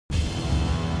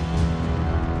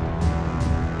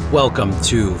Welcome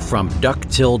to From Duck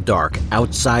Till Dark,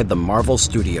 outside the Marvel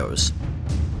Studios.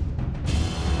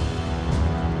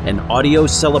 An audio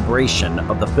celebration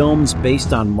of the films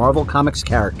based on Marvel Comics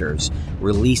characters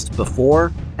released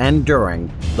before and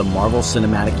during the Marvel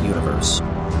Cinematic Universe.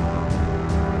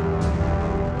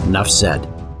 Enough said.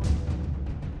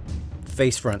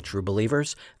 Face front, true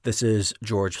believers. This is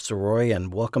George Soroy,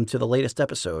 and welcome to the latest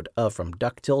episode of From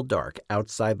Duck Till Dark,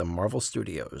 outside the Marvel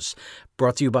Studios,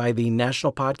 brought to you by the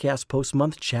National Podcast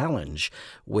Post-Month Challenge,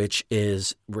 which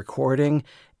is recording,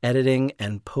 editing,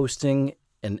 and posting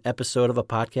an episode of a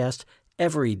podcast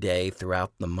every day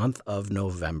throughout the month of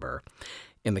November.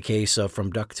 In the case of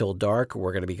From Duck Till Dark,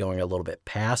 we're going to be going a little bit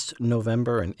past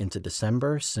November and into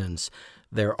December, since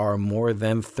there are more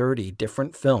than 30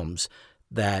 different films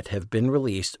that have been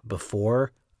released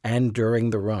before and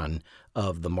during the run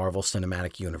of the Marvel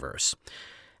Cinematic Universe.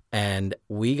 And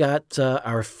we got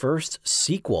our first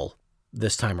sequel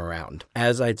this time around.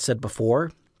 As I'd said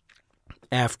before,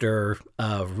 after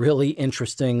a really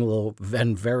interesting little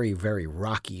and very, very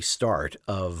rocky start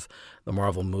of the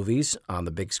Marvel movies on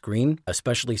the big screen,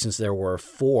 especially since there were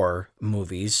 4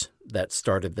 movies that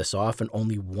started this off and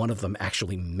only one of them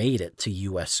actually made it to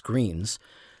U.S. screens,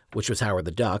 which was Howard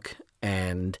the Duck,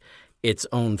 and its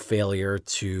own failure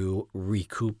to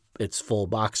recoup its full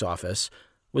box office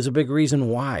was a big reason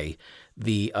why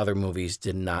the other movies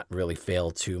did not really fail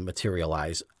to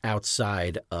materialize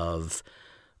outside of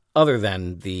other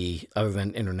than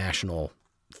international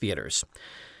theaters.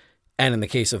 And in the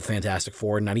case of Fantastic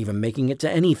Four, not even making it to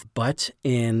any. But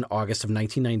in August of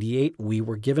 1998, we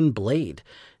were given Blade.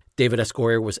 David S.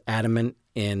 Goyer was adamant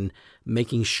in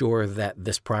making sure that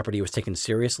this property was taken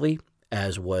seriously,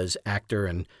 as was actor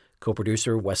and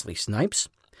co-producer Wesley Snipes.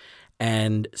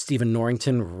 And Stephen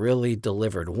Norrington really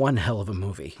delivered one hell of a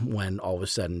movie when all was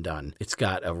said and done. It's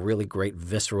got a really great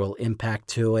visceral impact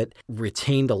to it,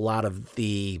 retained a lot of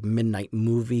the midnight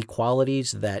movie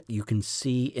qualities that you can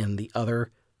see in the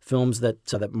other films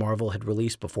that Marvel had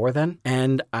released before then.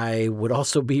 And I would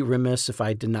also be remiss if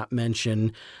I did not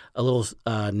mention a little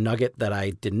nugget that I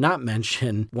did not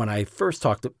mention when I was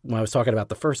talking about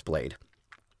the first Blade.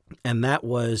 And that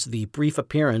was the brief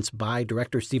appearance by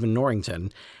director Stephen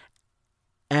Norrington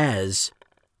as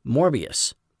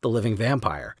Morbius, the living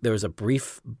vampire. There was a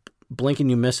brief blink and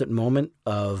you miss it moment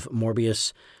of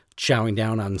Morbius chowing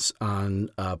down on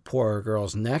a poor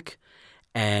girl's neck,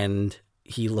 and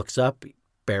he looks up,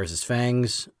 bares his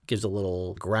fangs, gives a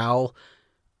little growl.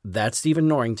 That's Stephen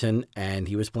Norrington, and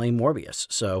he was playing Morbius.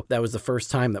 So that was the first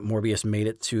time that Morbius made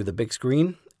it to the big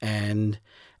screen, and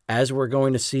as we're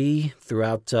going to see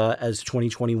throughout as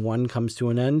 2021 comes to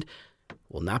an end,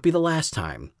 will not be the last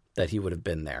time that he would have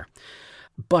been there.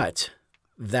 But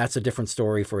that's a different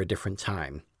story for a different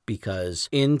time, because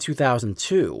in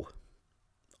 2002,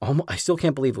 I still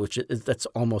can't believe it, that's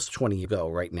almost 20 years ago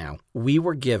right now, we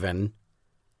were given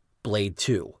Blade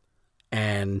 2.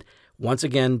 And once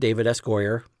again, David S.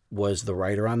 Goyer was the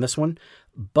writer on this one,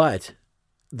 but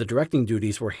the directing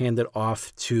duties were handed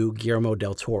off to Guillermo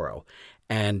del Toro.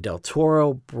 And Del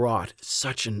Toro brought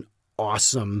such an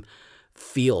awesome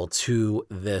feel to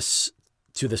this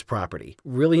property.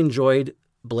 Really enjoyed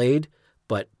Blade,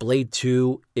 but Blade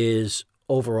 2 is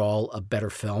overall a better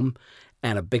film.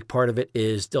 And a big part of it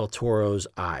is Del Toro's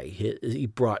eye. He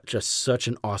brought just such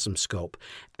an awesome scope.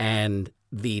 And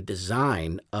the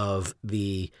design of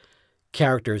the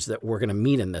characters that we're going to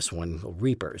meet in this one,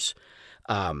 Reapers,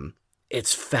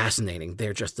 it's fascinating.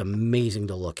 They're just amazing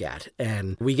to look at.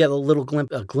 And we get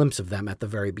a glimpse of them at the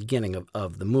very beginning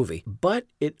of the movie. But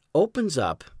it opens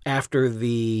up after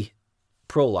the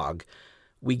prologue.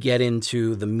 We get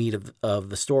into the meat of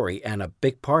the story. And a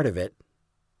big part of it,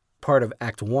 part of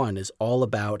Act 1, is all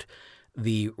about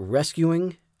the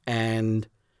rescuing and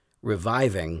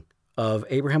reviving of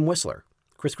Abraham Whistler,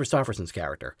 Chris Christopherson's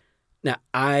character. Now,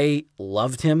 I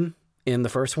loved him in the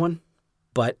first one,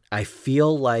 but I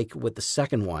feel like with the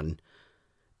second one,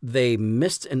 they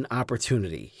missed an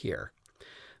opportunity here,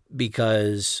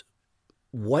 because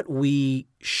what we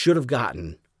should have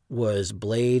gotten was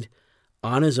Blade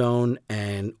on his own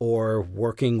or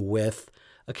working with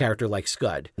a character like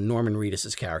Scud, Norman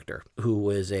Reedus' character, who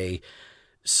was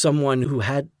someone who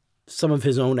had some of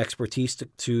his own expertise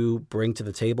to bring to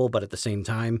the table, but at the same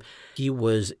time, he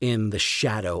was in the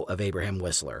shadow of Abraham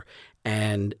Whistler.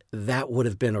 And that would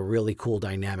have been a really cool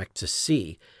dynamic to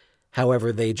see.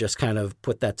 However, they just kind of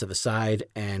put that to the side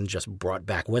and just brought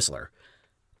back Whistler.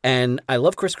 And I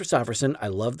love Chris Christopherson. I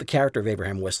love the character of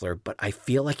Abraham Whistler, but I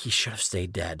feel like he should have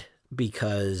stayed dead,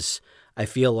 because I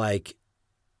feel like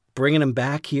bringing him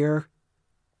back here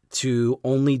to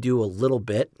only do a little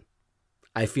bit,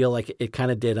 I feel like it kind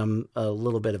of did him a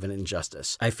little bit of an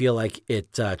injustice. I feel like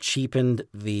it cheapened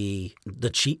the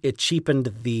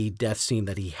death scene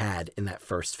that he had in that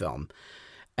first film.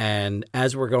 And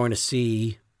as we're going to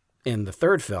see in the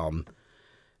third film,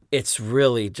 it's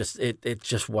really just it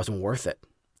just wasn't worth it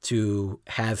to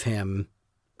have him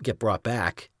get brought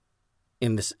back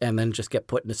in this and then just get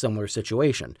put in a similar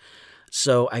situation.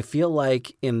 So I feel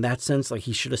like in that sense, like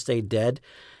he should have stayed dead,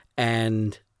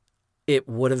 and it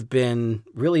would have been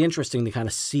really interesting to kind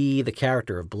of see the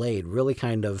character of Blade really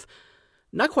kind of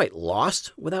not quite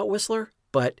lost without Whistler,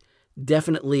 but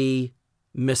definitely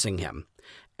missing him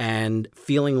and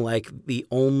feeling like the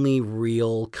only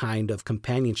real kind of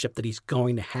companionship that he's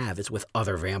going to have is with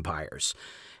other vampires.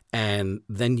 And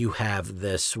then you have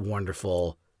this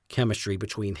wonderful chemistry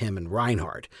between him and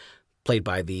Reinhardt, played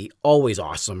by the always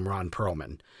awesome Ron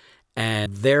Perlman.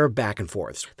 And they're back and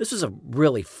forth. This is a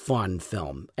really fun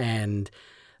film, and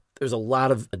there's a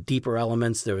lot of deeper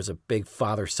elements. There was a big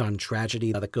father-son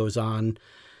tragedy that goes on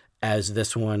as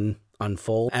this one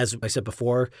unfolds. As I said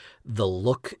before, the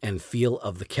look and feel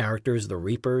of the characters, the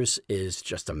Reapers, is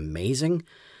just amazing.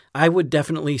 I would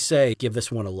definitely say give this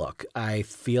one a look. I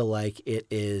feel like it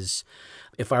is,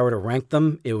 if I were to rank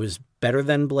them, it was better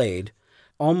than Blade,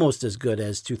 almost as good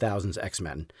as 2000's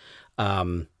X-Men.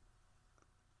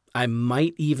 I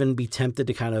might even be tempted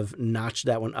to kind of notch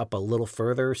that one up a little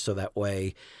further, so that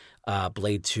way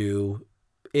Blade 2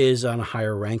 is on a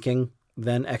higher ranking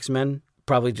than X-Men,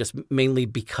 probably just mainly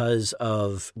because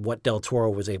of what Del Toro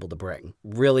was able to bring.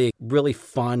 Really, really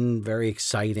fun, very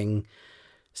exciting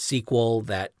sequel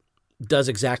that does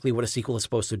exactly what a sequel is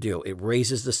supposed to do. It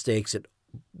raises the stakes.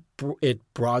 It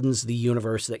broadens the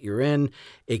universe that you're in.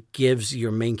 It gives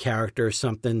your main character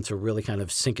something to really kind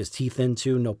of sink his teeth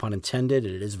into, no pun intended.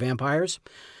 It is vampires.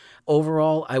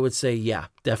 Overall, I would say, yeah,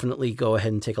 definitely go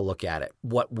ahead and take a look at it.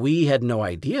 What we had no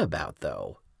idea about,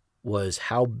 though, was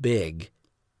how big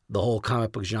the whole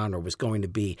comic book genre was going to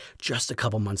be just a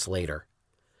couple months later.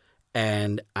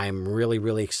 And I'm really,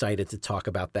 really excited to talk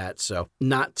about that. So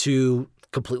not to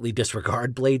completely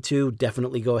disregard Blade 2,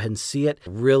 definitely go ahead and see it.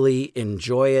 Really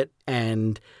enjoy it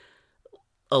and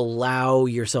allow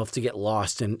yourself to get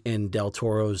lost in Del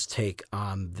Toro's take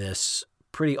on this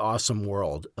pretty awesome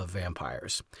world of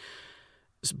vampires.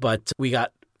 But we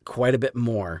got quite a bit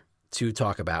more to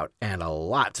talk about and a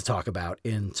lot to talk about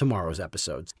in tomorrow's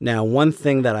episodes. Now, one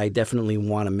thing that I definitely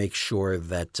want to make sure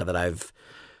that I've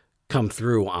come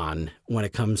through on when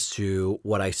it comes to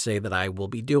what I say that I will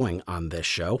be doing on this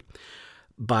show,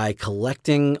 by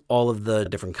collecting all of the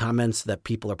different comments that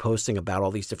people are posting about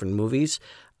all these different movies,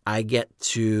 I get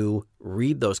to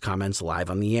read those comments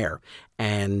live on the air.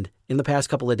 And in the past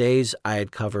couple of days, I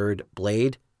had covered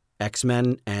Blade,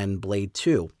 X-Men, and Blade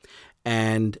 2.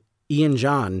 And Ian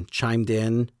John chimed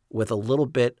in with a little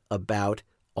bit about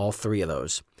all three of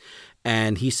those.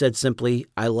 And he said simply,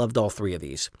 I loved all three of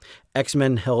these.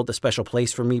 X-Men held a special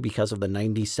place for me because of the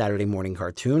 90s Saturday morning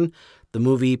cartoon. The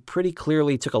movie pretty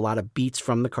clearly took a lot of beats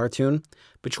from the cartoon,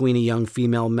 between a young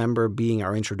female member being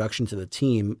our introduction to the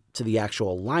team to the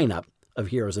actual lineup of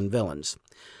heroes and villains.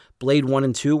 Blade 1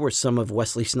 and 2 were some of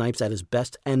Wesley Snipes at his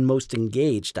best and most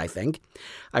engaged, I think.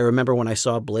 I remember when I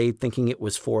saw Blade thinking it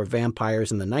was for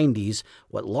vampires in the 90s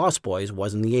what Lost Boys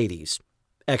was in the 80s.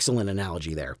 Excellent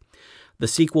analogy there. The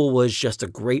sequel was just a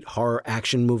great horror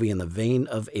action movie in the vein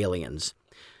of Aliens.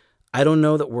 I don't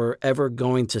know that we're ever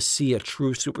going to see a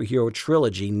true superhero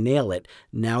trilogy nail it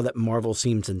now that Marvel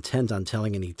seems intent on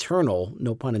telling an eternal,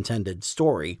 no pun intended,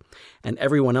 story, and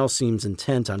everyone else seems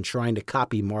intent on trying to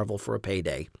copy Marvel for a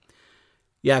payday.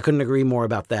 Yeah, I couldn't agree more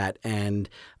about that, and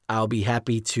I'll be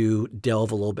happy to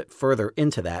delve a little bit further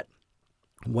into that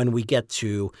when we get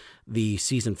to the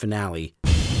season finale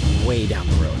way down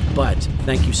the road. But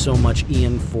thank you so much,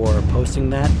 Ian, for posting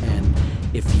that, and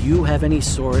if you have any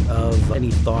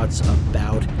thoughts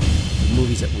about the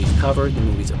movies that we've covered, the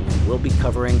movies that we will be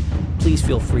covering, please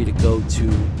feel free to go to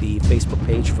the Facebook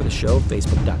page for the show,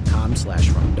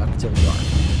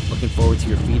 facebook.com/FromDuckTillDark. Looking forward to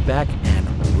your feedback,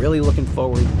 and really looking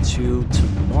forward to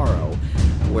tomorrow,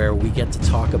 where we get to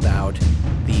talk about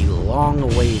the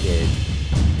long-awaited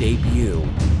debut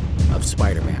of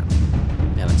Spider-Man.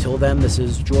 And until then, this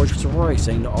is George Soroy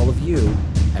saying to all of you,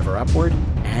 ever upward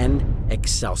and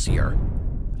Excelsior.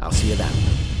 I'll see you then.